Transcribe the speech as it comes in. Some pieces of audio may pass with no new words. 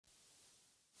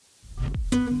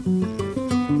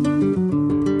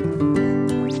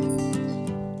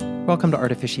Welcome to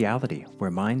Artificiality, where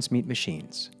minds meet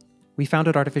machines. We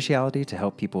founded Artificiality to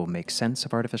help people make sense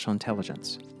of artificial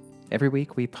intelligence. Every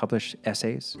week, we publish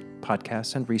essays,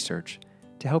 podcasts, and research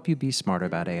to help you be smarter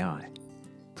about AI.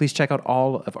 Please check out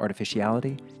all of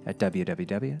Artificiality at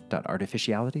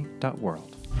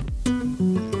www.artificiality.world.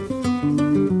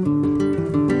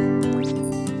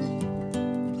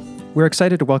 We're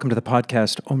excited to welcome to the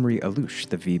podcast Omri Allouche,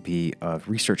 the VP of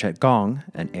Research at Gong,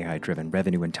 an AI-driven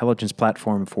revenue intelligence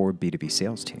platform for B2B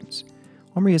sales teams.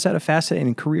 Omri has had a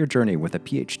fascinating career journey with a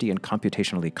PhD in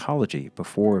computational ecology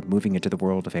before moving into the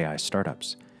world of AI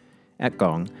startups. At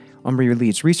Gong, Omri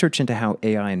leads research into how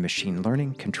AI and machine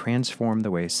learning can transform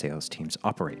the way sales teams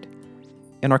operate.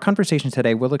 In our conversation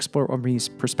today, we'll explore Omri's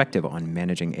perspective on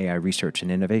managing AI research and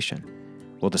innovation.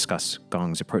 We'll discuss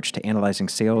Gong's approach to analyzing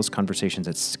sales conversations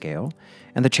at scale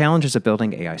and the challenges of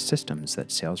building AI systems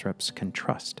that sales reps can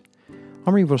trust.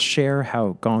 Omri will share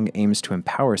how Gong aims to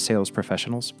empower sales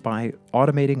professionals by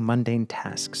automating mundane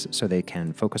tasks so they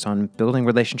can focus on building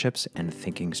relationships and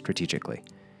thinking strategically.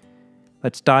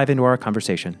 Let's dive into our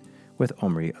conversation with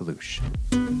Omri Allouche.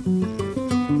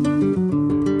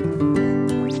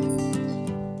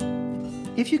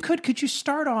 If you could you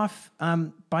start off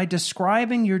by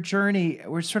describing your journey?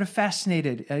 We're sort of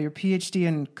fascinated. Your PhD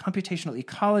in computational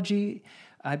ecology,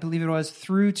 I believe it was,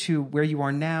 through to where you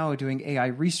are now doing AI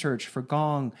research for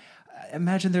Gong.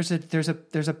 Imagine there's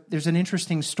an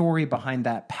interesting story behind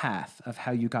that path of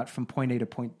how you got from point A to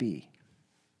point B.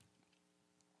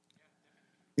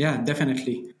 Yeah,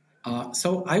 definitely.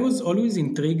 So I was always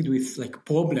intrigued with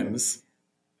problems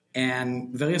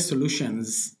and various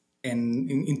solutions and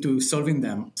into solving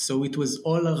them. So it was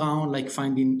all around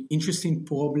finding interesting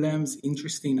problems,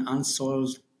 interesting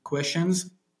unsolved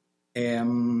questions.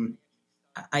 I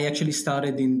actually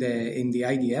started in the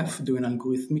IDF doing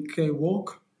algorithmic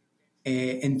work,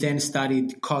 and then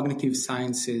studied cognitive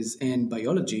sciences and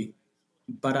biology.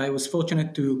 But I was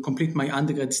fortunate to complete my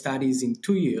undergrad studies in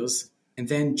 2 years, and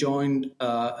then joined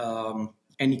an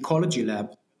ecology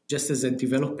lab just as a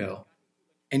developer,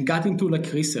 and got into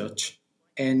research.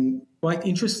 And quite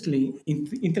interestingly,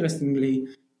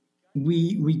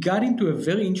 we got into a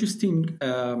very interesting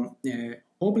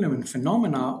problem and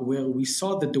phenomena where we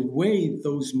saw that the way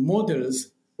those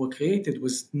models were created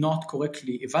was not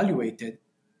correctly evaluated.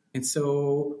 And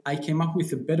so I came up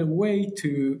with a better way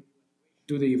to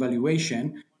do the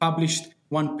evaluation, published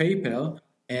one paper,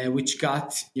 which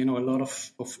got a lot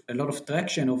of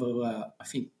traction, over I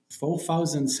think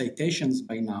 4,000 citations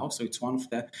by now. So it's one of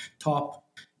the top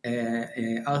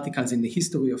articles in the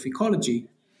history of ecology.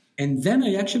 And then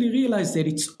I actually realized that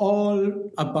it's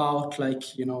all about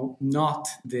not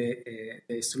the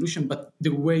solution, but the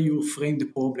way you frame the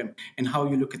problem and how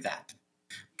you look at that.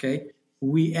 Okay,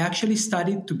 we actually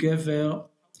studied together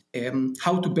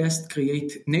how to best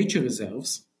create nature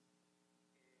reserves.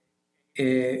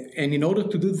 And in order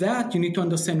to do that, you need to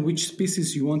understand which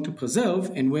species you want to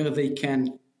preserve and where they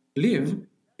can live.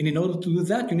 And in order to do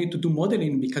that, you need to do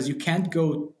modeling, because you can't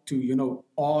go to,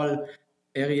 all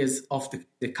areas of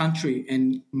the country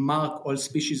and mark all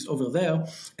species over there.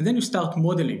 And then you start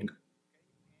modeling.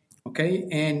 Okay.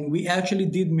 And we actually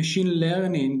did machine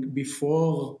learning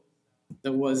before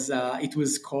there was, it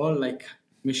was called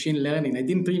machine learning. I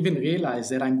didn't even realize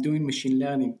that I'm doing machine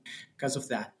learning because of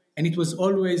that. And it was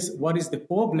always, what is the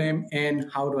problem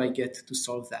and how do I get to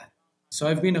solve that? So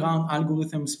I've been around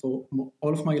algorithms for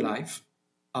all of my life.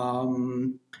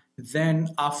 Then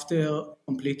after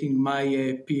completing my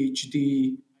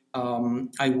PhD,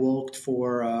 I worked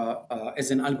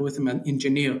as an algorithm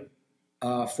engineer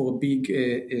for a big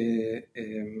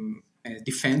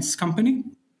defense company.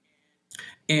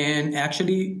 And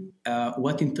actually,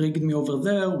 what intrigued me over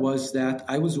there was that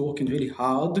I was working really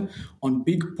hard on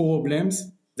big problems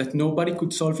that nobody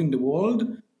could solve in the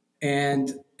world.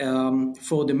 And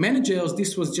for the managers,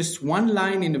 this was just one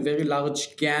line in a very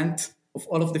large Gantt of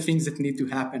all of the things that need to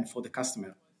happen for the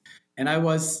customer. And I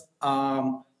was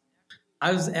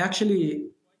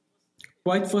actually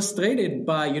quite frustrated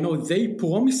by, they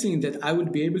promising that I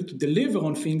would be able to deliver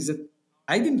on things that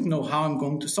I didn't know how I'm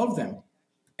going to solve them.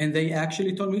 And they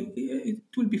actually told me, it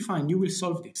will be fine. You will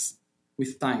solve this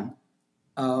with time.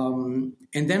 And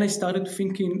then I started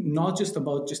thinking not just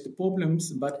about just the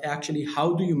problems, but actually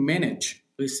how do you manage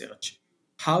research?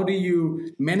 How do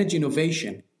you manage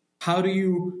innovation? How do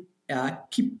you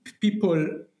keep people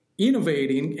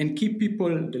innovating and keep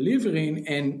people delivering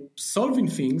and solving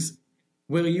things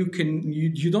where you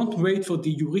don't wait for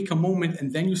the eureka moment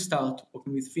and then you start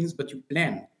working with things, but you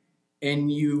plan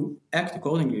and you act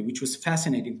accordingly, which was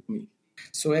fascinating to me.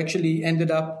 So I actually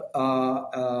ended up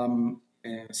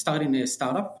starting a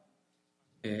startup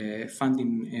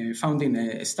founding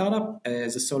a startup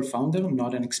as a sole founder,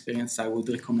 not an experience I would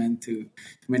recommend to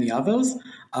many others,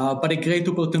 but a great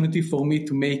opportunity for me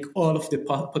to make all of the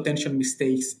potential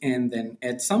mistakes and then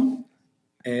add some.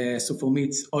 So for me,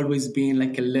 it's always been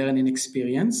like a learning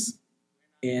experience.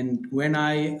 And when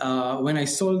I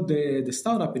sold the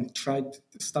startup and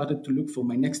started to look for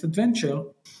my next adventure,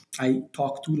 I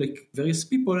talked to like various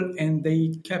people, and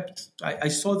I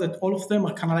saw that all of them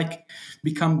are kind of like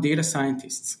become data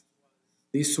scientists.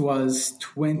 This was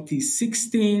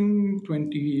 2016,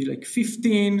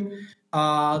 2015.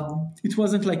 It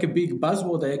wasn't like a big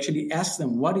buzzword. I actually asked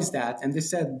them, what is that? And they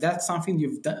said, that's something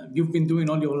you've been doing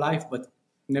all your life, but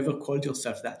never called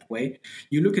yourself that way.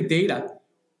 You look at data,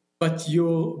 but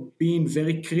you're being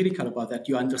very critical about that.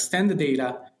 You understand the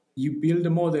data, you build a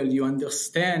model, you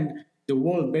understand the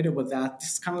world better with that.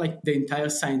 It's kind of like the entire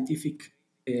scientific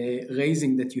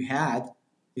raising that you had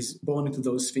is born into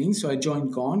those things. So I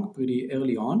joined Gong pretty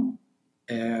early on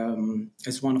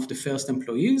as one of the first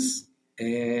employees.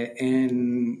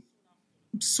 And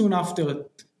soon after,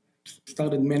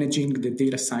 started managing the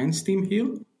data science team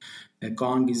here.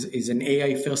 Gong is an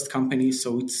AI-first company,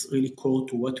 so it's really core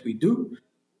to what we do.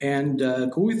 And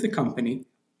grew with the company.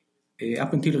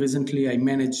 Up until recently, I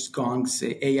managed Gong's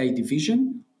AI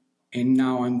division, and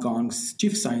now I'm Gong's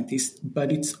chief scientist.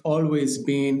 But it's always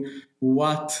been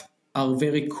what are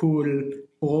very cool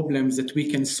problems that we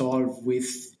can solve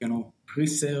with,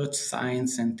 research,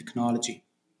 science, and technology.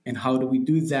 And how do we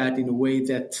do that in a way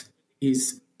that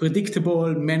is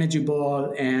predictable,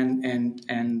 manageable,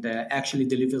 and actually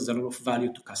delivers a lot of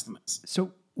value to customers.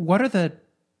 So what are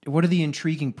the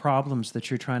intriguing problems that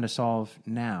you're trying to solve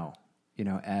now,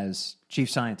 as chief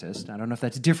scientist? I don't know if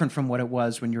that's different from what it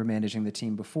was when you were managing the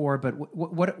team before, but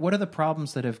what are the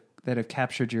problems that have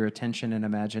captured your attention and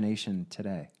imagination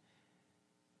today?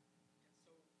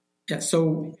 Yeah,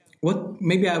 so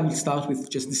maybe I will start with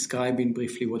just describing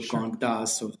briefly what Gong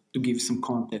does, so to give some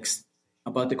context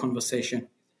about the conversation.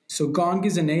 So Gong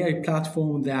is an AI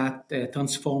platform that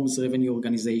transforms revenue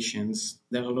organizations.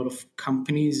 There are a lot of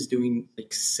companies doing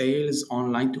like sales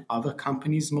online to other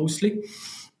companies mostly.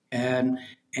 And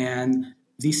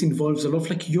this involves a lot of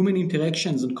like human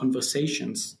interactions and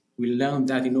conversations. We learned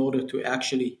that in order to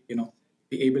actually,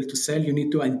 be able to sell, you need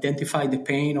to identify the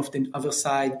pain of the other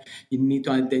side. You need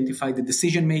to identify the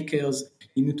decision makers.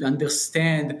 You need to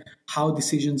understand how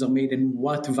decisions are made and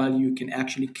what value you can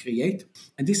actually create.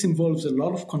 And this involves a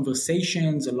lot of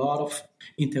conversations, a lot of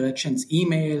interactions,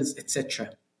 emails, etc.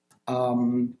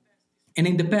 And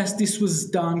in the past, this was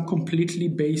done completely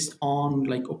based on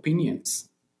like opinions.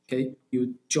 Okay,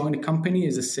 you join a company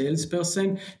as a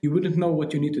salesperson, you wouldn't know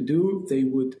what you need to do. They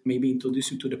would maybe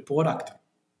introduce you to the product,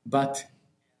 but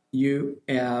you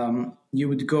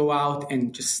would go out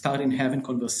and just start in having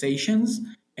conversations.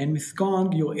 And with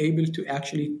Gong, you're able to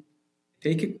actually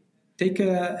take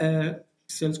a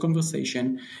sales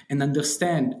conversation and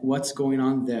understand what's going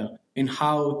on there and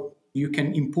how you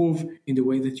can improve in the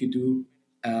way that you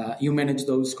manage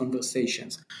those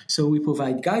conversations. So we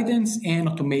provide guidance and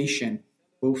automation,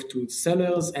 both to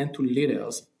sellers and to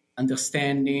leaders,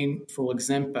 understanding, for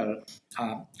example,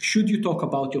 should you talk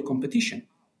about your competition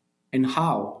and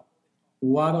how?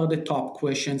 What are the top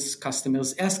questions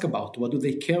customers ask about? What do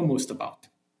they care most about?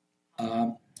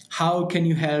 How can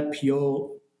you help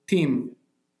your team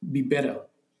be better?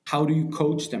 How do you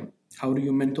coach them? How do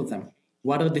you mentor them?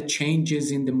 What are the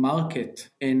changes in the market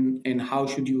and how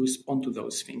should you respond to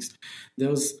those things?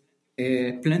 There's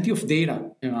plenty of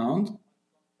data around.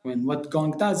 And what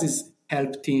Gong does is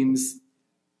help teams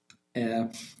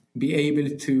be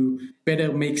able to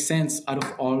better make sense out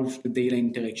of all of the data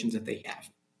interactions that they have.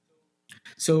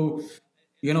 So,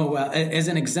 as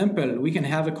an example, we can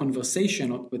have a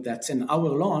conversation that's an hour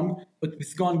long, but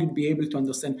with Gong, you'd be able to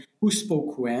understand who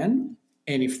spoke when,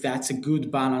 and if that's a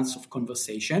good balance of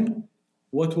conversation,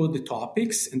 what were the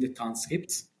topics in the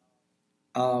transcripts?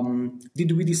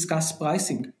 Did we discuss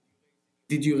pricing?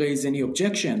 Did you raise any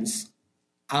objections?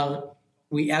 Are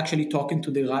we actually talking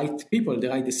to the right people, the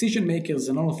right decision makers,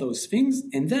 and all of those things?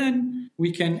 And then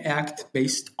we can act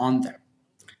based on them.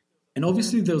 And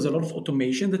obviously, there's a lot of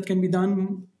automation that can be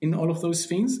done in all of those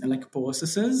things and like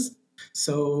processes.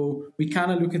 So we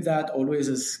kind of look at that always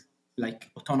as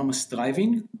like autonomous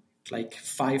driving, like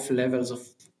 5 levels of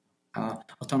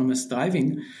autonomous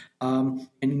driving. And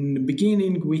in the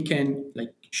beginning, we can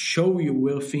like show you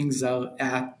where things are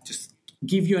at, just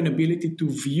give you an ability to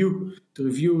review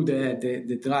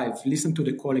the drive, listen to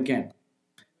the call again.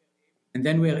 And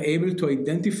then we are able to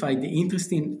identify the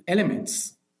interesting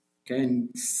elements, okay, and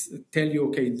tell you,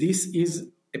 okay, this is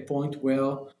a point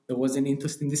where there was an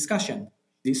interesting discussion.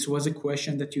 this was a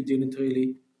question that you didn't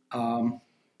really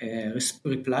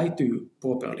reply to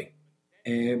properly.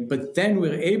 But then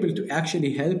we're able to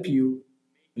actually help you,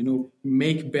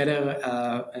 make better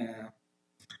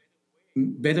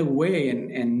way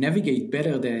and navigate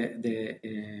better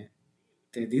the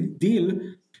deal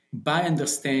by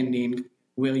understanding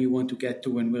where you want to get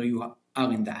to and where you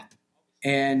are in that.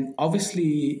 And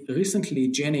obviously, recently,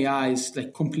 Gen AI is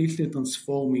like completely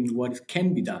transforming what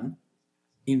can be done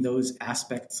in those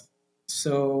aspects.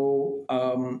 So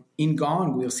in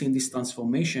Gong, we're seeing this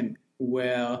transformation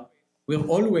where we're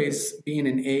always being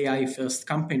an AI-first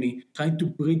company trying to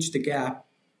bridge the gap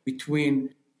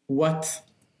between what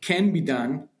can be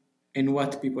done and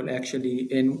what people actually,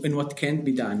 and what can't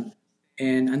be done,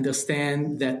 and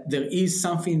understand that there is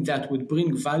something that would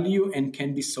bring value and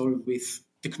can be solved with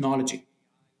technology.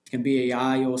 It can be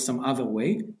AI or some other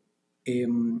way.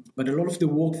 But a lot of the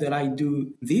work that I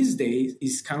do these days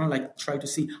is kind of like try to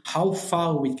see how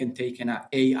far we can take an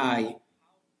AI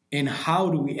and how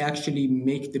do we actually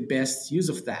make the best use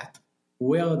of that?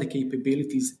 Where are the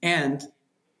capabilities and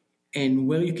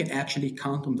where you can actually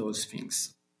count on those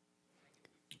things?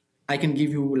 I can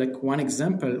give you like one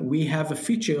example. We have a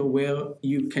feature where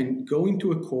you can go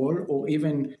into a call or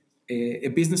even a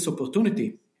business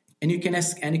opportunity and you can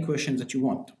ask any question that you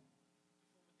want.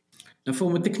 Now,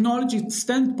 from a technology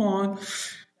standpoint,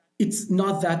 it's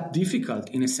not that difficult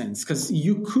in a sense, because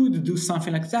you could do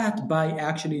something like that by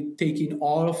actually taking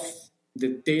all of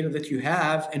the data that you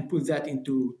have and put that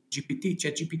into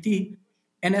ChatGPT,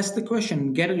 and ask the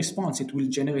question, get a response. It will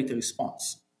generate a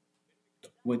response.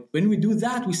 When we do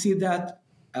that, we see that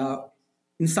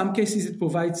in some cases it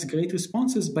provides great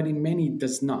responses, but in many it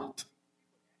does not.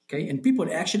 Okay, and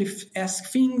people actually ask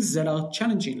things that are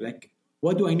challenging, like,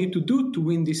 what do I need to do to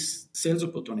win this sales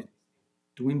opportunity,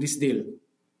 to win this deal?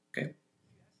 Okay.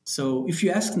 So if you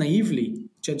ask naively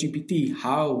ChatGPT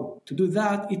how to do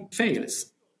that, it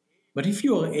fails. But if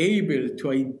you are able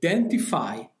to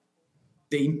identify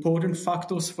the important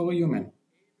factors for a human,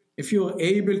 if you are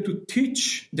able to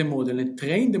teach the model and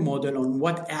train the model on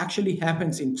what actually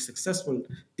happens in successful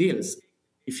deals,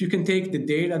 if you can take the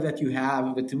data that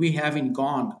we have in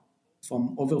Gong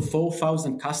from over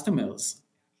 4,000 customers,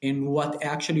 and what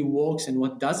actually works and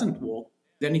what doesn't work,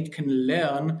 then it can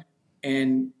learn,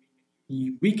 and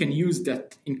we can use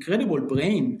that incredible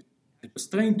brain that was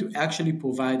trained to actually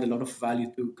provide a lot of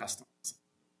value to customers.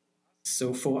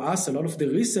 So for us, a lot of the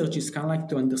research is kind of like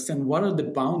to understand what are the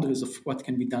boundaries of what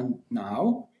can be done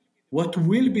now, what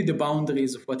will be the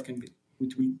boundaries of what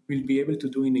we will be able to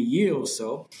do in a year or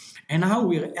so, and how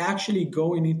we're actually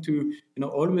going into,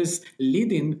 always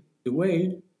leading the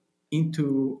way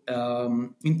into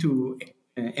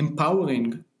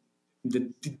empowering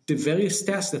the various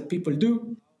tasks that people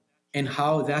do, and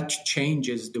how that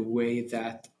changes the way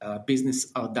that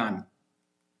business are done.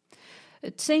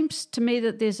 It seems to me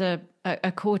that there's a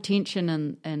core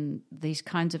tension in these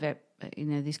kinds of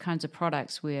these kinds of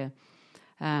products where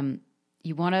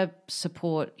you want to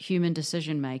support human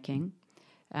decision making,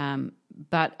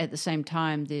 but at the same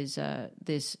time there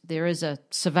is a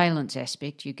surveillance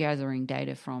aspect. You're gathering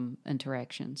data from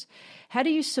interactions. How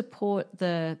do you support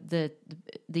the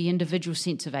individual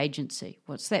sense of agency?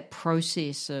 What's that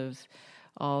process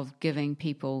of giving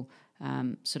people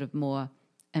sort of more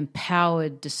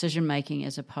empowered decision making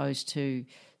as opposed to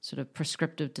sort of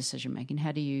prescriptive decision making?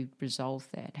 How do you resolve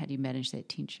that? How do you manage that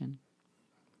tension?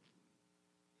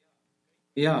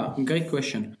 Yeah, great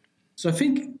question. So I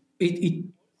think it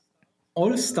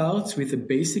all starts with a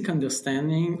basic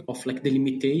understanding of like the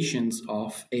limitations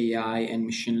of AI and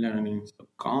machine learning. So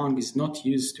Gong is not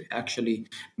used to actually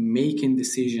making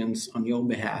decisions on your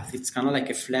behalf. It's kind of like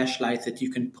a flashlight that you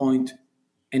can point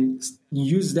and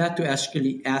use that to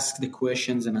actually ask the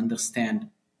questions and understand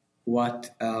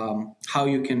how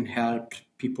you can help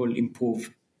people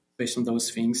improve based on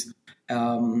those things.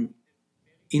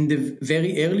 In the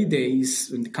very early days,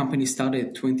 when the company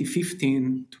started,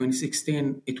 2015,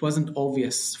 2016, it wasn't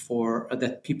obvious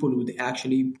that people would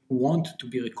actually want to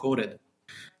be recorded.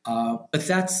 But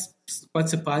that's quite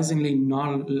surprisingly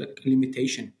not a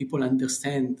limitation. People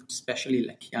understand, especially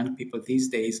like young people these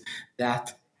days,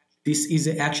 that this is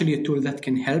actually a tool that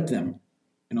can help them,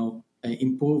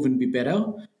 improve and be better.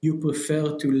 You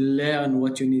prefer to learn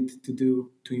what you need to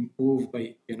do to improve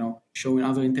by, showing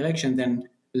other interaction than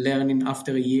learning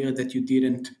after a year that you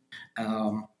didn't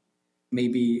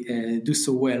maybe do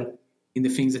so well in the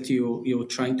things that you're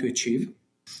trying to achieve.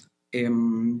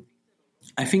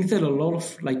 I think that a lot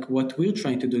of like what we're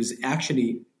trying to do is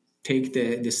actually take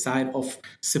the side of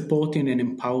supporting and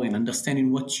empowering,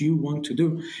 understanding what you want to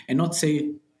do, and not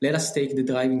say, let us take the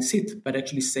driving seat, but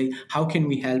actually say, how can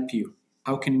we help you?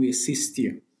 How can we assist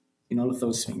you in all of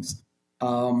those things?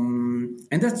 And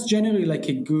that's generally like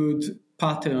a good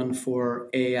pattern for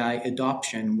AI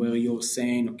adoption, where you're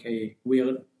saying, okay,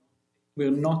 we're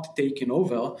not taking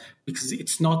over because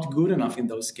it's not good enough in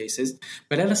those cases,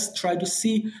 but let us try to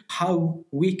see how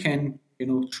we can,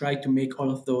 try to make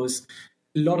all of those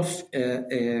lot of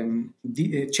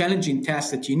challenging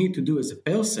tasks that you need to do as a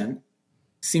person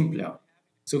simpler.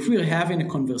 So if we're having a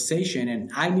conversation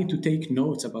and I need to take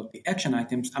notes about the action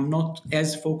items, I'm not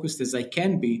as focused as I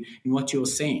can be in what you're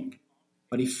saying.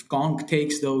 But if Gong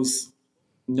takes those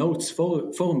notes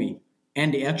for me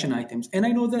and the action items, and I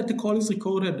know that the call is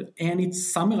recorded and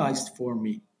it's summarized for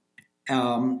me,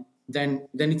 then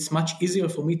it's much easier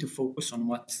for me to focus on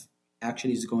what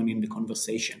actually is going in the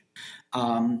conversation.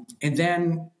 And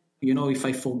then, if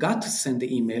I forgot to send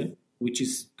the email, which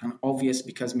is kind of obvious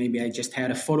because maybe I just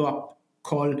had a follow-up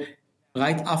call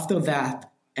right after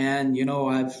that, and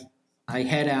I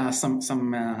had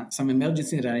some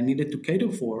emergency that I needed to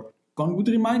cater for, Gong would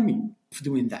remind me of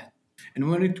doing that. And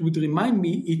when it would remind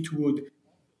me, it would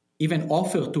even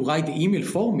offer to write the email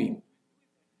for me.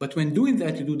 But when doing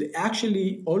that, it would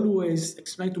actually always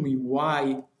explain to me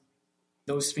why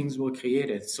those things were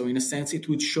created. So in a sense, it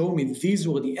would show me these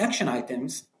were the action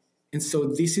items, and so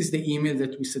this is the email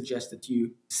that we suggest that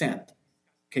you send.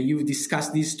 Okay, you've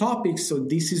discussed these topics, so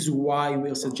this is why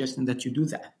we're suggesting that you do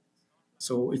that.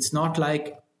 So it's not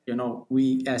like,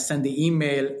 we send the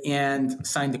email and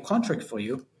sign the contract for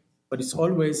you, but it's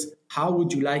always, how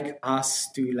would you like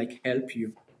us to help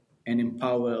you and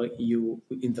empower you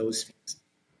in those things?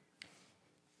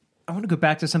 I want to go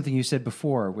back to something you said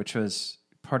before, which was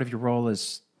part of your role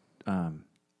is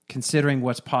considering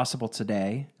what's possible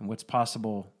today and what's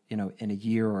possible, in a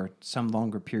year or some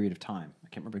longer period of time. I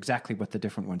can't remember exactly what the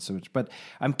different ones are, but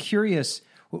I'm curious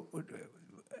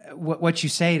what you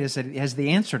say is that it has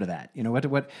the answer to that.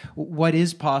 What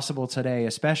is possible today,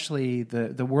 especially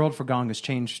the world for Gong has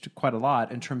changed quite a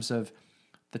lot in terms of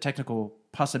the technical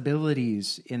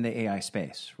possibilities in the AI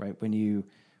space, right? When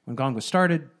Gong was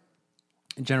started,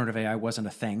 generative AI wasn't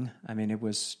a thing. I mean, it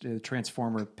was the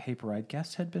Transformer paper, I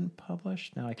guess, had been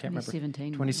published. No, I can't remember.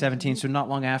 2017, so not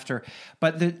long after.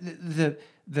 But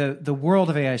the world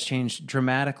of AI has changed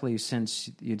dramatically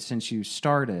since you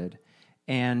started.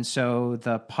 And so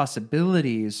the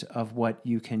possibilities of what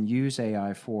you can use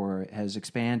AI for has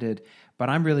expanded. But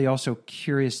I'm really also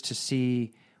curious to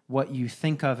see what you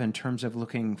think of in terms of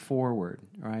looking forward,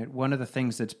 right? One of the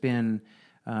things that's been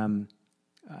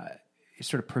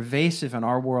sort of pervasive in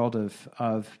our world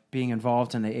of being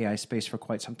involved in the AI space for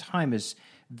quite some time is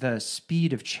the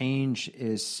speed of change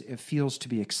it feels to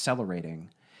be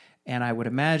accelerating. And I would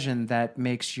imagine that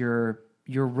makes your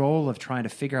role of trying to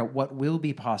figure out what will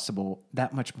be possible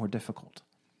that much more difficult.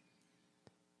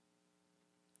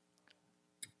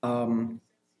 In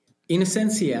a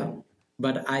sense, yeah.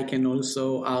 But I can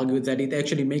also argue that it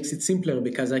actually makes it simpler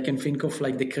because I can think of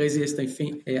the craziest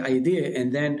idea,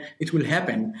 and then it will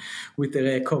happen with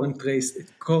the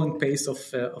current pace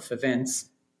of events.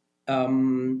 A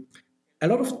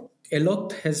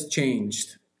lot has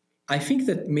changed. I think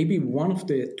that maybe one of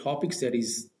the topics that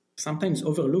is sometimes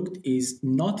overlooked is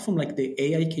not from the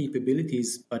AI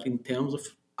capabilities, but in terms of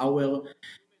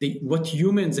what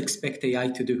humans expect AI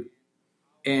to do,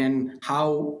 and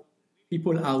how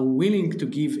people are willing to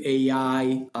give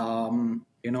AI,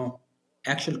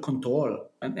 actual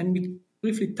control. And we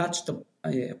briefly touched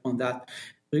upon that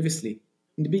previously.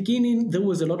 In the beginning, there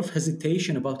was a lot of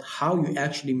hesitation about how you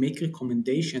actually make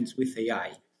recommendations with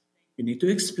AI. You need to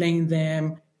explain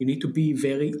them. You need to be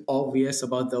very obvious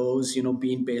about those,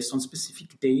 being based on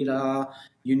specific data.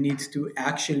 You need to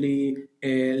actually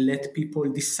let people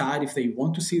decide if they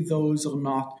want to see those or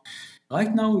not.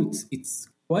 Right now, it's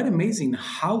quite amazing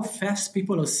how fast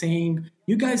people are saying,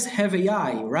 you guys have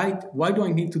AI, right? Why do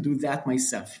I need to do that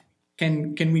myself?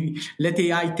 Can we let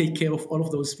AI take care of all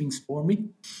of those things for me?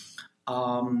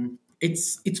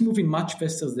 It's moving much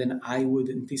faster than I would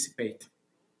anticipate.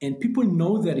 And people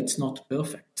know that it's not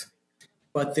perfect,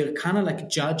 but they're kind of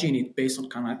judging it based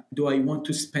on do I want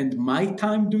to spend my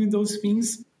time doing those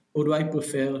things, or do I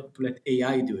prefer to let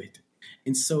AI do it?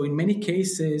 And so in many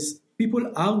cases,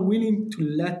 people are willing to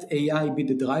let AI be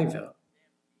the driver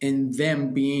and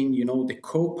them being, the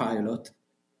co-pilot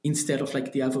instead of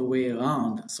the other way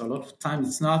around. So a lot of times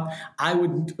it's not, I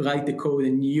would write the code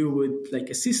and you would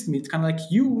assist me. It's kind of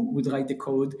you would write the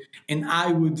code and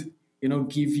I would,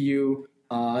 give you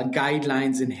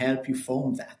guidelines and help you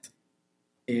form that.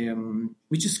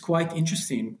 which is quite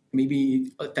interesting.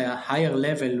 Maybe at a higher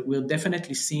level, we're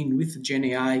definitely seeing with Gen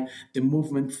AI the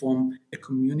movement from a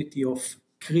community of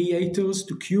creators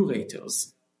to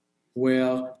curators,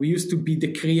 where we used to be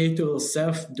the creator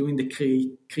ourselves doing the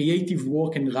creative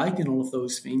work and writing all of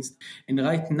those things. And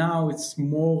right now it's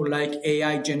more like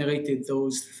AI generated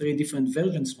those 3 different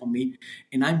versions for me.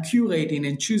 And I'm curating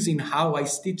and choosing how I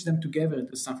stitch them together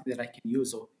into something that I can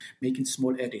use or making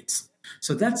small edits.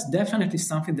 So that's definitely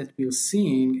something that we're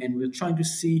seeing, and we're trying to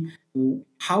see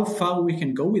how far we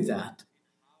can go with that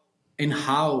and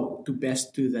how to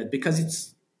best do that. Because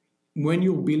it's, when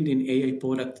you're building AI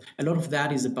product, a lot of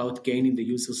that is about gaining the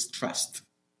user's trust.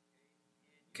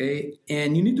 Okay,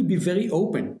 and you need to be very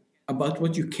open about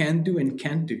what you can do and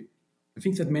can't do. I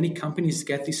think that many companies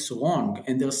get this wrong,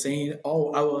 and they're saying,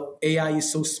 "Oh, our AI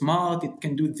is so smart; it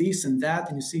can do this and that,"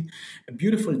 and you see a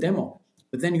beautiful demo,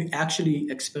 but then you actually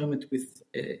experiment with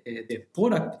the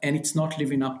product, and it's not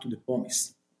living up to the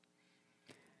promise.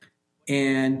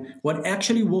 And what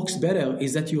actually works better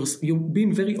is that you're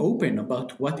being very open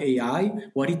about what AI,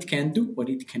 what it can do, what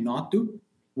it cannot do,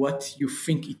 what you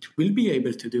think it will be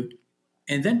able to do.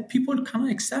 And then people kind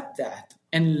of accept that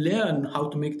and learn how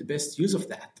to make the best use of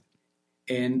that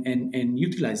and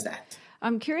utilize that.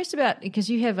 I'm curious about, because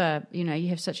you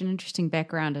have such an interesting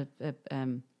background of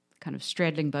kind of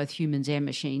straddling both humans and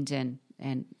machines and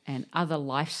other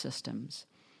life systems.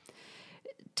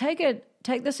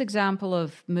 Take this example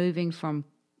of moving from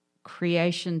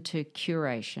creation to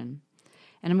curation.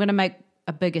 And I'm going to make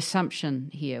a big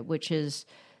assumption here, which is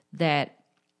that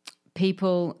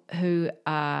people who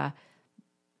are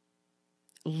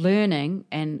learning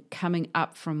and coming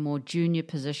up from more junior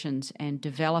positions and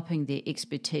developing their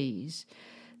expertise,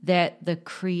 that the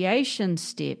creation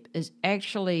step is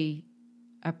actually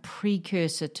a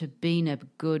precursor to being a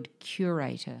good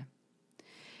curator.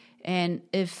 And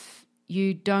if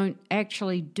you don't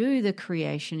actually do the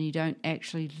creation, you don't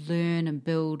actually learn and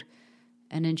build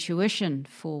an intuition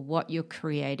for what you're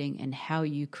creating and how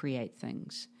you create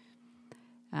things,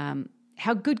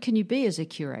 how good can you be as a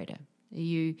curator?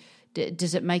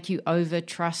 Does it make you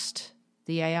over-trust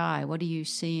the AI? What are you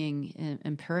seeing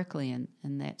empirically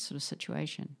in that sort of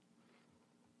situation?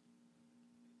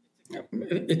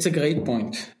 It's a great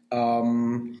point.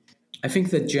 I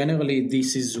think that generally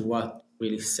this is what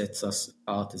really sets us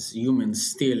apart as humans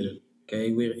still.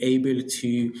 Okay, we're able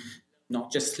to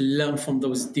not just learn from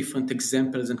those different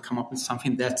examples and come up with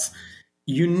something that's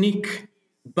unique,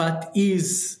 but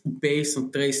is based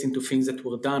on traced into things that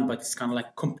were done, but it's kind of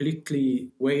like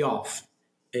completely way off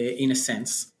in a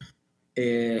sense.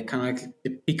 Kind of like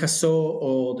the Picasso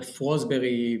or the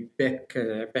Frosbury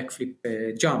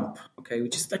backflip jump, okay,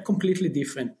 which is like completely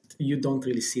different. You don't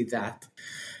really see that.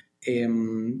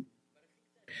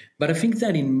 But I think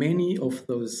that in many of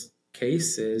those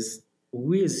cases,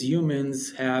 we as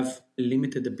humans have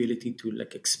limited ability to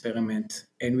like experiment,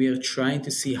 and we are trying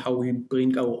to see how we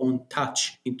bring our own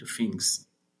touch into things.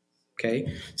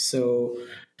 Okay, so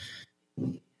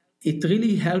it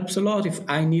really helps a lot if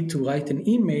I need to write an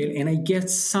email and I get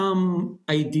some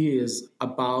ideas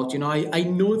about, I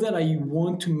know that I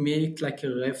want to make like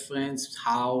a reference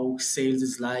how sales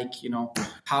is like,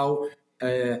 how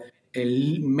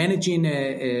managing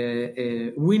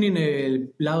winning a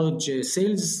large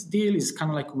sales deal is kind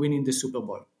of like winning the Super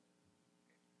Bowl.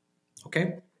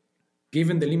 Okay?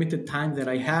 Given the limited time that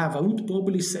I have, I would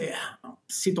probably say,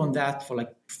 sit on that for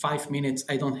like 5 minutes.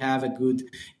 I don't have a good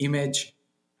image.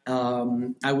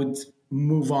 I would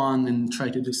move on and try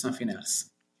to do something else.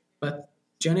 But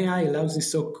Gen AI allows you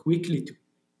so quickly to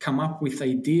come up with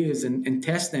ideas and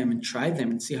test them and try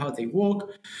them and see how they work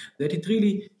that it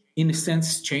really, in a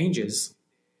sense, changes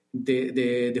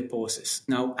the process.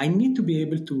 Now, I need to be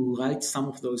able to write some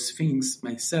of those things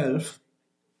myself.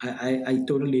 I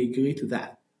totally agree to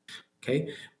that.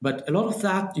 Okay, but a lot of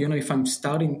that, if I'm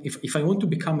starting, if I want to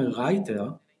become a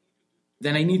writer,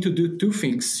 then I need to do 2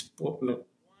 things.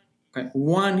 Okay.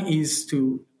 One is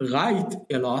to write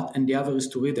a lot, and the other is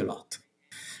to read a lot.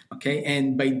 Okay,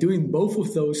 and by doing both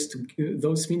of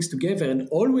those things together, and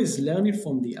always learning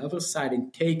from the other side,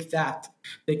 and take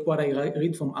what I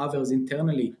read from others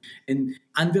internally, and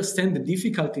understand the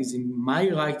difficulties in my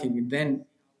writing, and then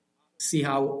see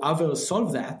how others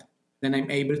solve that, then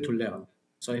I'm able to learn.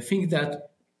 So I think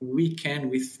that we can,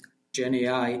 with Gen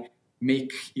AI,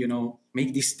 make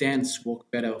this dance work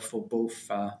better for both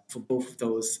of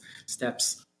those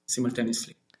steps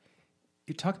simultaneously.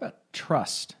 You talk about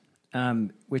trust,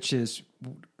 which is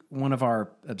one of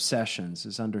our obsessions,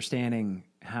 is understanding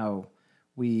how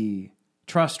we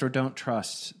trust or don't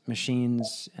trust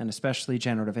machines, and especially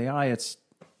generative AI. It's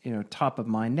top of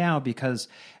mind now because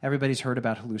everybody's heard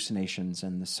about hallucinations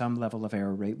and some level of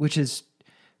error rate, which is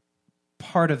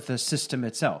part of the system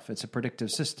itself. It's a predictive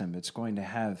system. It's going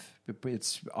to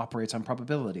operates on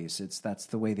probabilities. That's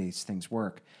the way these things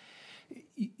work.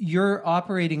 You're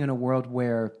operating in a world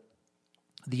where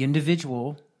the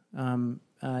individual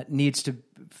needs to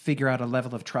figure out a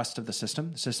level of trust of the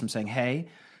system. The system saying, "Hey,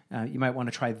 you might want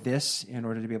to try this in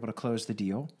order to be able to close the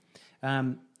deal."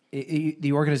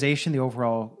 The organization, the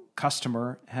overall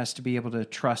customer, has to be able to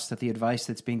trust that the advice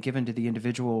that's being given to the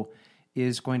individual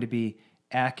is going to be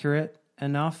accurate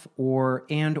enough, or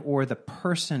the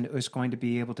person is going to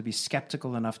be able to be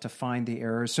skeptical enough to find the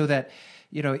errors, so that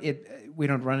we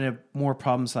don't run into more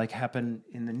problems like happen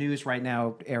in the news right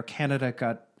now. Air Canada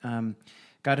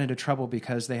got into trouble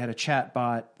because they had a chat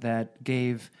bot that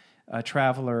gave a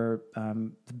traveler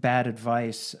bad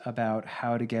advice about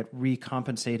how to get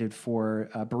recompensated for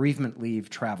bereavement leave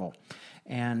travel,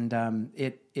 and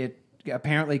it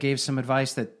apparently gave some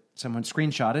advice that someone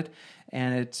screenshotted,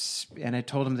 and it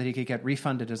told him that he could get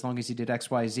refunded as long as he did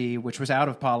XYZ, which was out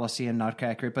of policy and not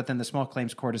accurate. But then the small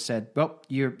claims court has said, well,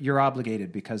 you're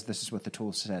obligated because this is what the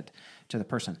tool said to the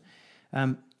person.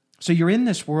 So you're in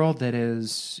this world that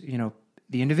is,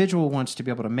 the individual wants to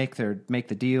be able to make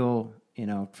the deal,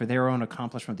 for their own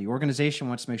accomplishment. The organization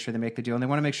wants to make sure they make the deal, and they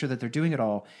want to make sure that they're doing it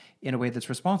all in a way that's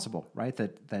responsible, right?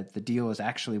 That the deal is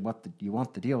actually what you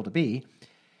want the deal to be.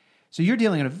 So you're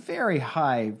dealing in a very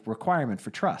high requirement for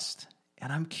trust.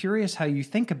 And I'm curious how you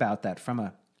think about that from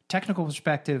a technical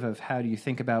perspective of how do you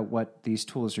think about what these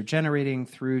tools are generating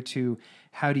through to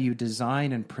how do you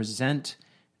design and present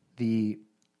the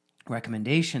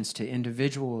recommendations to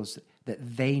individuals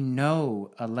that they know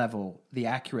the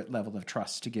accurate level of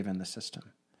trust to give in the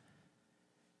system.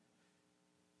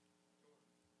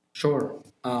 Sure.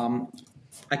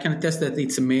 I can attest that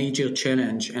it's a major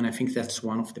challenge, and I think that's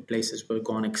one of the places where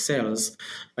Gong excels,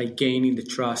 by gaining the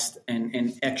trust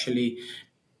and actually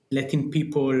letting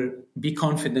people be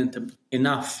confident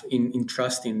enough in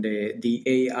trusting the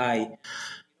AI.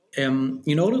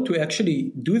 In order to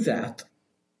actually do that,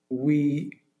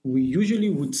 we usually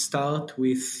would start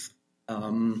with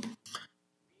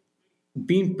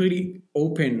being pretty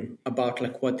open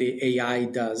about what the AI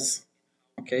does.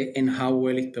 Okay, and how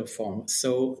well it performs.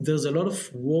 So there's a lot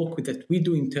of work that we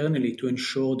do internally to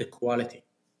ensure the quality.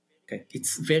 Okay,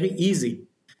 it's very easy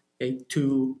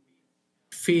to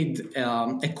feed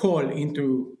a call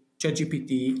into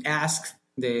ChatGPT, ask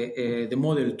the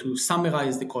model to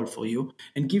summarize the call for you,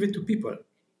 and give it to people.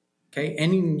 Okay,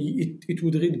 and it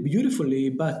would read beautifully,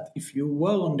 but if you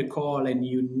were on the call and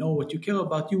you know what you care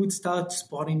about, you would start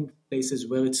spotting places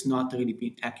where it's not really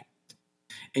being accurate.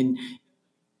 And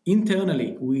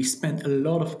internally, we spent a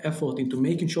lot of effort into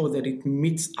making sure that it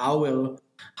meets our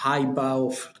high bar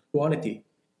of quality,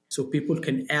 so people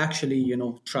can actually,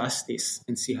 trust this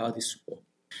and see how this works.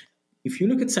 If you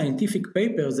look at scientific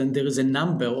papers, and there is a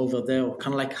number over there,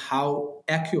 kind of like how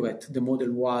accurate the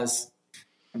model was,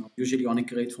 usually on a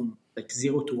grade from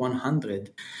 0 to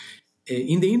 100.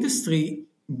 In the industry,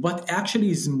 what actually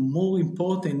is more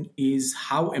important is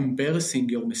how embarrassing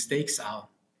your mistakes are.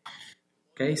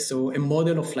 Okay, so a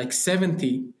model of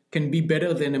 70 can be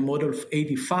better than a model of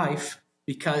 85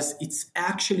 because it's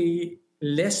actually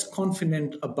less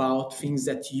confident about things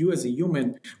that you as a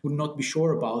human would not be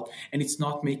sure about, and it's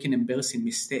not making embarrassing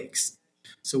mistakes.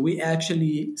 So we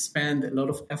actually spend a lot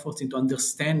of efforts into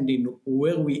understanding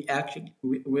where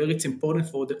it's important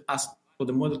for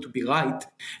the model to be right.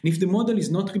 And if the model is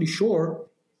not really sure,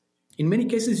 in many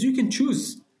cases you can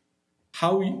choose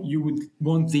how you would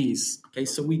want these. Okay,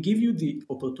 so we give you the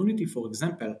opportunity, for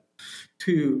example,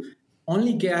 to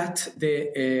only get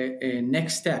the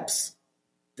next steps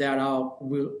that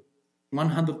we're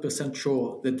 100%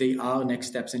 sure that they are next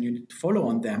steps and you need to follow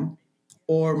on them,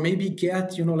 or maybe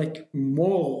get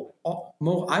more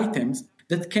items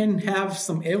that can have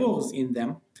some errors in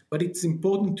them, but it's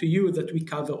important to you that we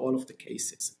cover all of the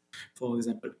cases, for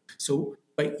example. So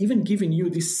by even giving you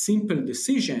this simple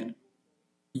decision,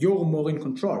 you're more in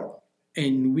control,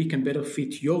 and we can better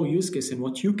fit your use case and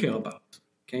what you care about,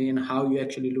 okay, and how you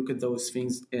actually look at those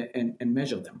things and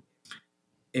measure them.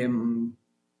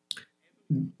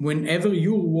 Whenever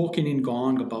you're working in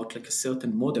Gong about a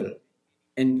certain model,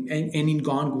 and in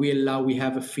Gong we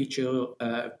have a feature,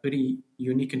 a pretty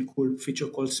unique and cool feature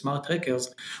called Smart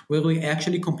Trackers, where we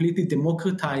actually completely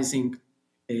democratizing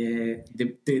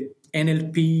the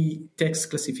NLP text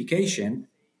classification,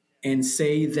 and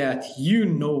say that you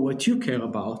know what you care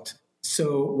about.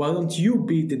 So why don't you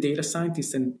be the data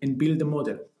scientist and build a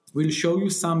model? We'll show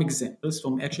you some examples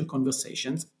from actual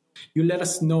conversations, You let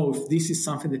us know if this is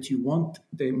something that you want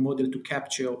the model to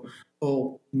capture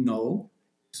or no.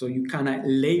 So you kind of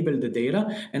label the data.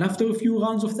 And after a few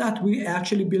rounds of that, we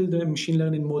actually build a machine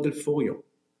learning model for you.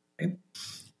 Okay?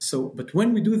 So, but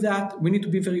when we do that, we need to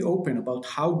be very open about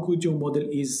how good your model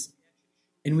is.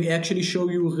 And we actually show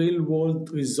you real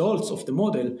world results of the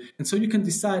model. And so you can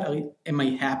decide, am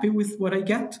I happy with what I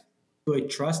get? Do I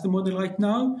trust the model right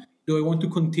now? Do I want to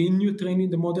continue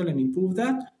training the model and improve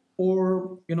that?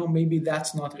 Or, maybe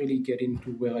that's not really getting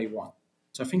to where I want.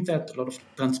 So I think that a lot of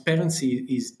transparency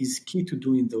is key to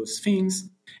doing those things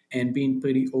and being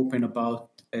pretty open about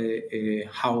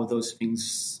how those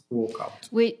things work out.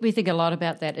 We think a lot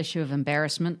about that issue of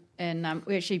embarrassment. And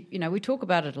we actually, we talk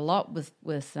about it a lot with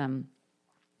when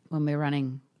we're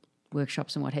running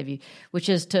workshops and what have you, which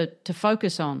is to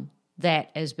focus on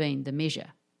that as being the measure.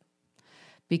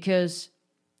 Because,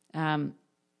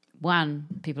 one,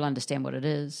 people understand what it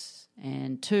is,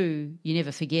 and two, you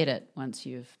never forget it once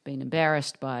you've been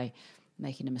embarrassed by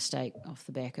making a mistake off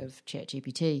the back of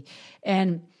ChatGPT.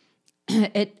 And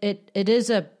it is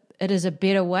a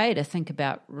better way to think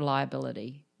about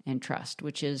reliability and trust,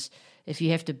 which is if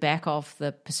you have to back off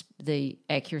the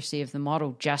accuracy of the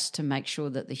model just to make sure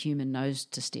that the human knows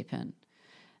to step in.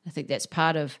 I think that's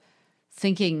part of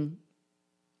thinking.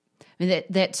 I mean,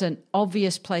 that's an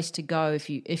obvious place to go if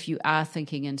you are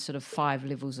thinking in sort of 5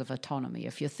 levels of autonomy.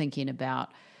 If you're thinking about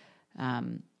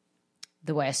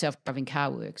the way a self-driving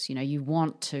car works, you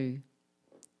want to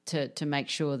make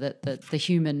sure that the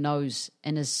human knows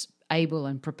and is able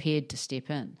and prepared to step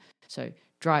in. So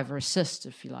driver assist,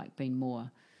 if you like, being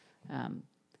more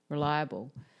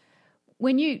reliable.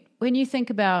 When you think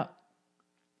about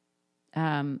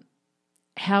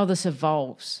how this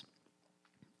evolves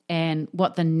and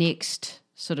what the next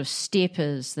sort of step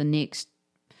is, the next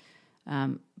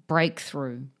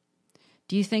breakthrough,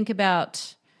 do you think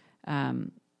about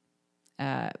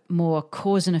more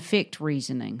cause and effect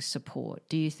reasoning support?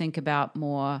 Do you think about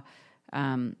more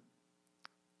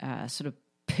sort of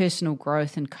personal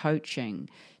growth and coaching?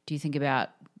 Do you think about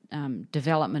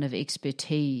development of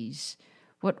expertise?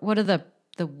 What are the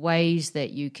ways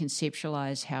that you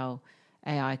conceptualize how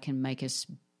AI can make us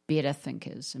better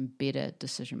thinkers and better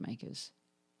decision makers?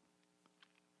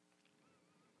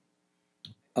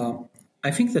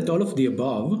 I think that all of the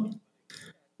above,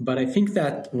 but I think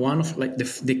that one of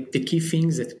the key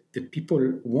things that the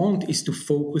people want is to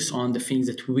focus on the things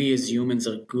that we as humans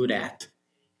are good at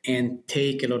and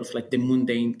take a lot of the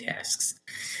mundane tasks.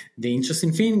 The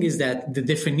interesting thing is that the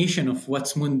definition of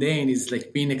what's mundane is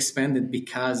being expanded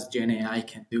because Gen AI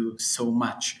can do so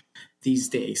much these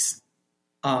days.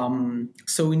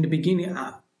 So in the beginning,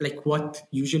 what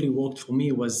usually worked for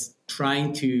me was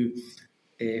trying to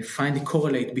find a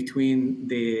correlate between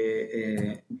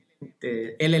the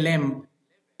LLM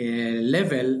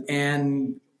level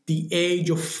and the age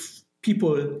of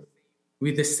people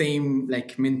with the same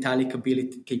mental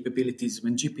capabilities.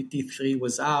 When GPT-3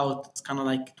 was out, it's kind of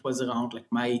it was around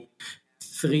my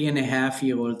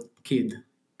 3.5-year-old kid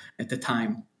at the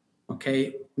time.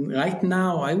 Okay, right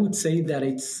now I would say that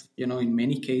it's in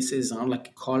many cases around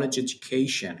college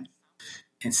education,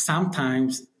 and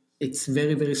sometimes it's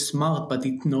very, very smart, but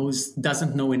it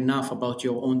doesn't know enough about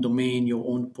your own domain, your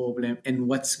own problem, and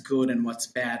what's good and what's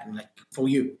bad for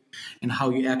you, and how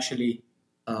you actually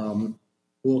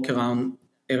work around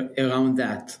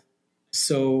that.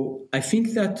 So I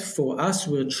think that for us,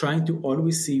 we're trying to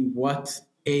always see what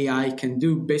AI can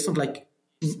do based on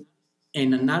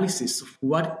an analysis of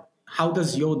how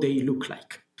does your day look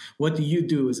like? What do you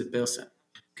do as a person?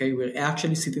 Okay, we're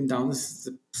actually sitting down. This is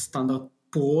the standard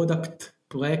product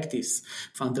practice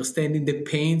for understanding the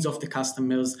pains of the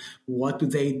customers. What do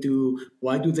they do?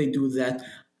 Why do they do that?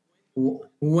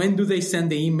 When do they send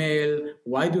the email?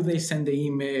 Why do they send the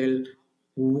email?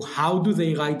 How do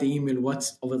they write the email?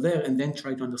 What's over there? And then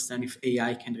try to understand if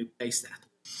AI can replace that.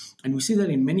 And we see that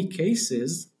in many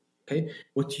cases, okay,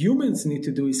 what humans need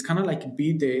to do is kind of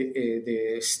be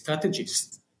the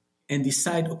strategist and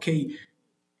decide, okay,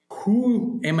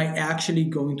 who am I actually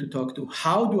going to talk to?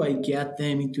 How do I get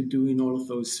them into doing all of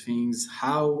those things?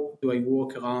 How do I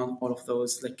work around all of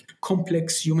those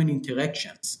complex human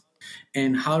interactions?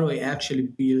 And how do I actually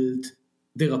build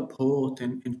the rapport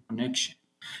and connection?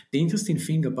 The interesting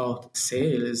thing about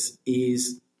sales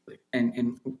is,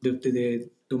 and the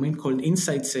domain called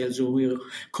inside sales, where we're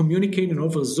communicating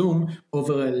over Zoom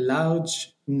over a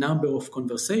large number of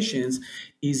conversations,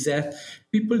 is that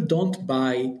people don't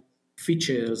buy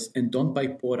features and don't buy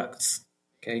products.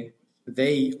 Okay,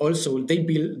 they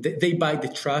buy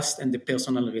the trust and the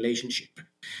personal relationship.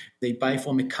 They buy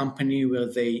from a company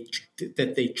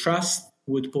that they trust,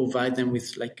 would provide them with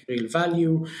like real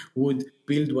value, would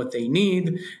build what they need.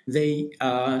 They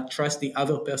trust the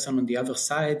other person on the other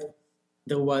side.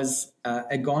 There was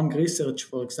a Gong research,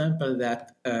 for example, that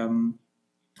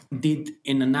did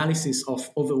an analysis of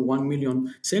over 1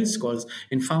 million sales calls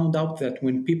and found out that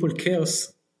when people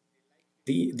curse,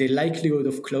 the likelihood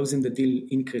of closing the deal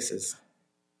increases.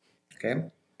 Okay.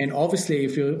 And obviously,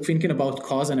 if you're thinking about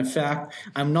cause and effect,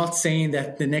 I'm not saying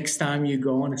that the next time you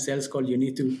go on a sales call, you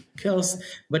need to curse,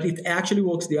 but it actually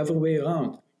works the other way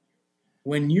around.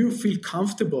 When you feel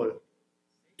comfortable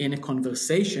in a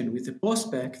conversation with a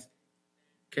prospect,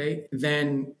 okay,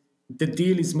 then the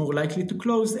deal is more likely to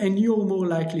close and you're more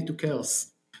likely to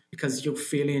curse because you're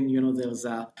feeling, there's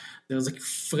a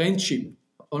friendship,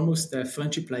 almost a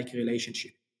friendship-like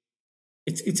relationship.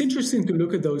 It's interesting to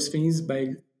look at those things.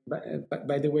 By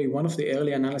the way, one of the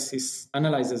early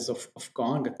analyzers of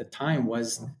Gong at the time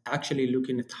was actually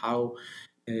looking at how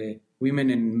women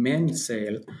and men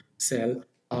sell,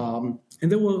 and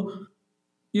there were,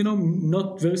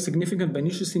 not very significant but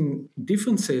interesting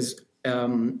differences.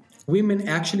 Women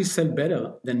actually sell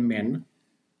better than men,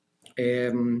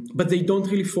 but they don't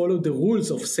really follow the rules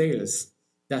of sales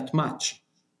that much,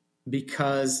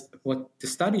 because what the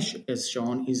study has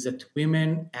shown is that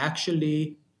women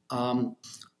actually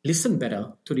listen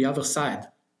better to the other side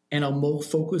and are more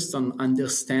focused on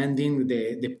understanding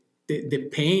the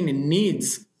pain and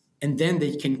needs, and then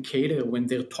they can cater when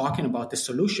they're talking about the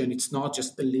solution. It's not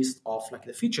just the list of like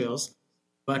the features,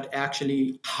 but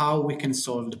actually how we can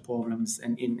solve the problems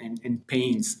and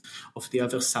pains of the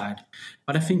other side.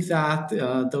 But I think that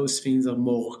those things are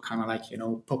more kind of like,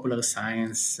 popular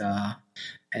science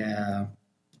and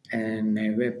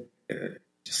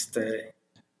just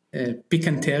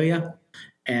picanteria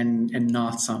and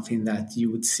not something that you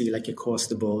would see like across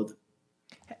the board.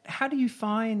 How do you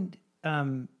find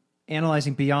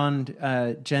analyzing beyond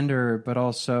gender, but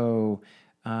also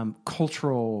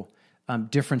cultural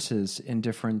differences in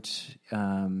different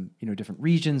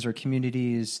regions or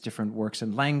communities, different works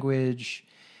in language?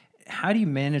 How do you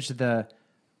manage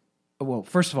well,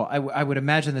 first of all, I would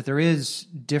imagine that there is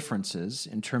differences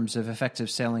in terms of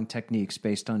effective selling techniques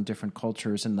based on different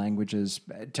cultures and languages.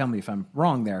 Tell me if I'm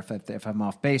wrong there, if I'm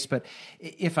off base. But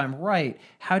if I'm right,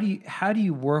 how do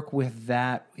you work with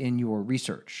that in your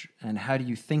research? And how do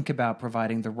you think about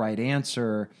providing the right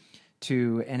answer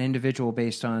to an individual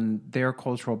based on their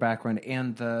cultural background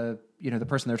and the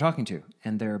person they're talking to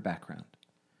and their background?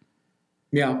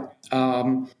 Yeah,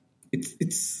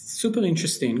 it's super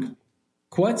interesting.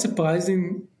 Quite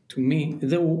surprising to me,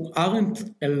 there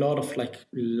aren't a lot of like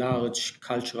large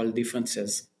cultural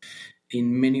differences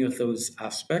in many of those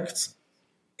aspects.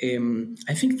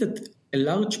 I think that a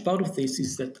large part of this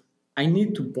is that I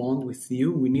need to bond with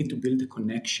you. We need to build a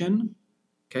connection.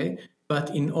 Okay.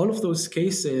 But in all of those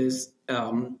cases,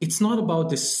 it's not about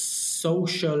the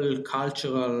social,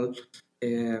 cultural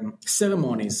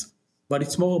ceremonies, but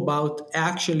it's more about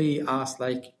actually us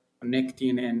like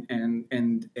connecting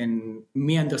and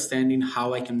me understanding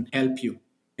how I can help you.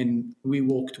 And we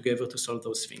work together to solve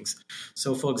those things.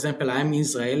 So, for example, I'm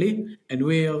Israeli, and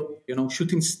we're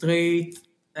shooting straight,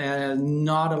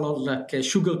 not a lot of like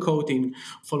sugarcoating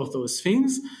for all of those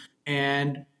things.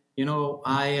 And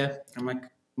I'm like,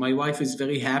 my wife is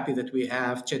very happy that we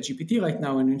have ChatGPT right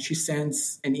now, and when she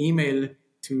sends an email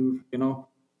to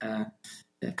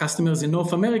customers in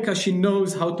North America, she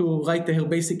knows how to write her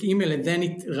basic email, and then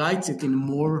it writes it in a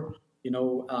more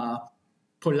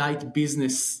polite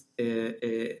business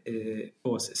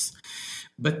process.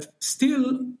 But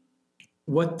still,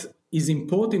 what is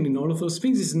important in all of those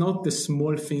things is not the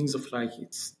small things of like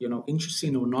it's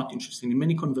interesting or not interesting. In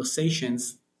many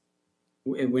conversations,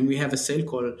 when we have a sale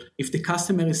call, if the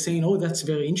customer is saying, "Oh, that's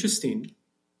very interesting,"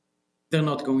 they're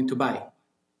not going to buy.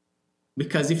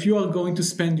 Because if you are going to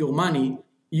spend your money,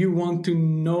 you want to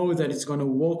know that it's going to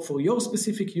work for your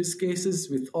specific use cases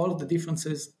with all the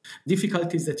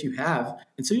difficulties that you have.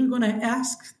 And so you're going to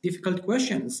ask difficult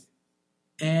questions,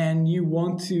 and you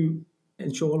want to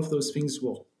ensure all of those things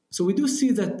work. So we do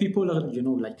see that people are,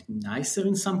 like nicer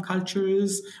in some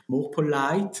cultures, more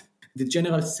polite. The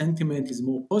general sentiment is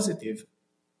more positive.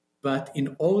 But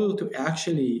in order to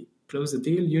actually close the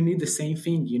deal, you need the same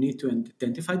thing. You need to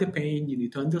identify the pain. You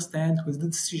need to understand who's the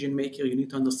decision maker. You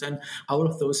need to understand how all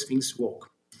of those things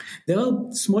work. There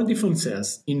are small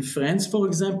differences. In France, for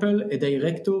example, a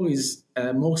director is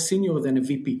more senior than a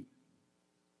VP.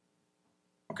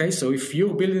 Okay, so if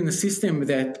you're building a system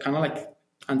that kind of like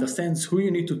understands who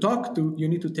you need to talk to, you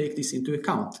need to take this into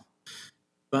account.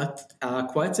 But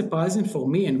quite surprising for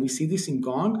me, and we see this in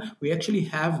Gong, we actually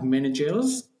have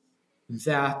managers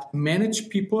that manage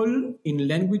people in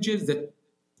languages that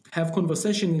have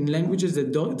conversation in languages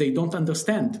that they don't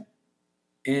understand.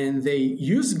 And they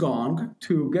use Gong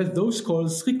to get those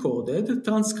calls recorded,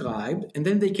 transcribed, and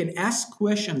then they can ask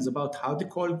questions about how the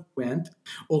call went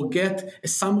or get a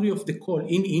summary of the call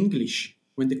in English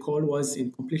when the call was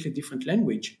in completely different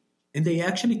language. And they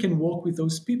actually can work with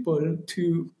those people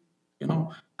to,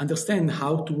 understand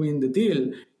how to win the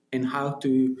deal and how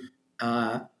to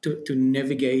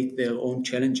navigate their own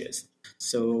challenges.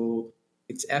 So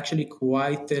it's actually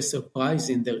quite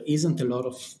surprising. There isn't a lot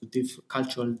of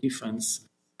cultural difference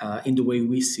in the way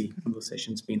we see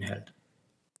conversations being held.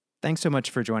 Thanks so much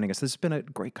for joining us. This has been a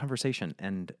great conversation,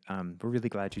 and we're really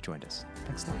glad you joined us.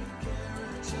 Thanks a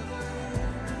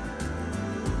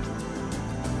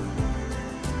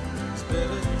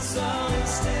lot.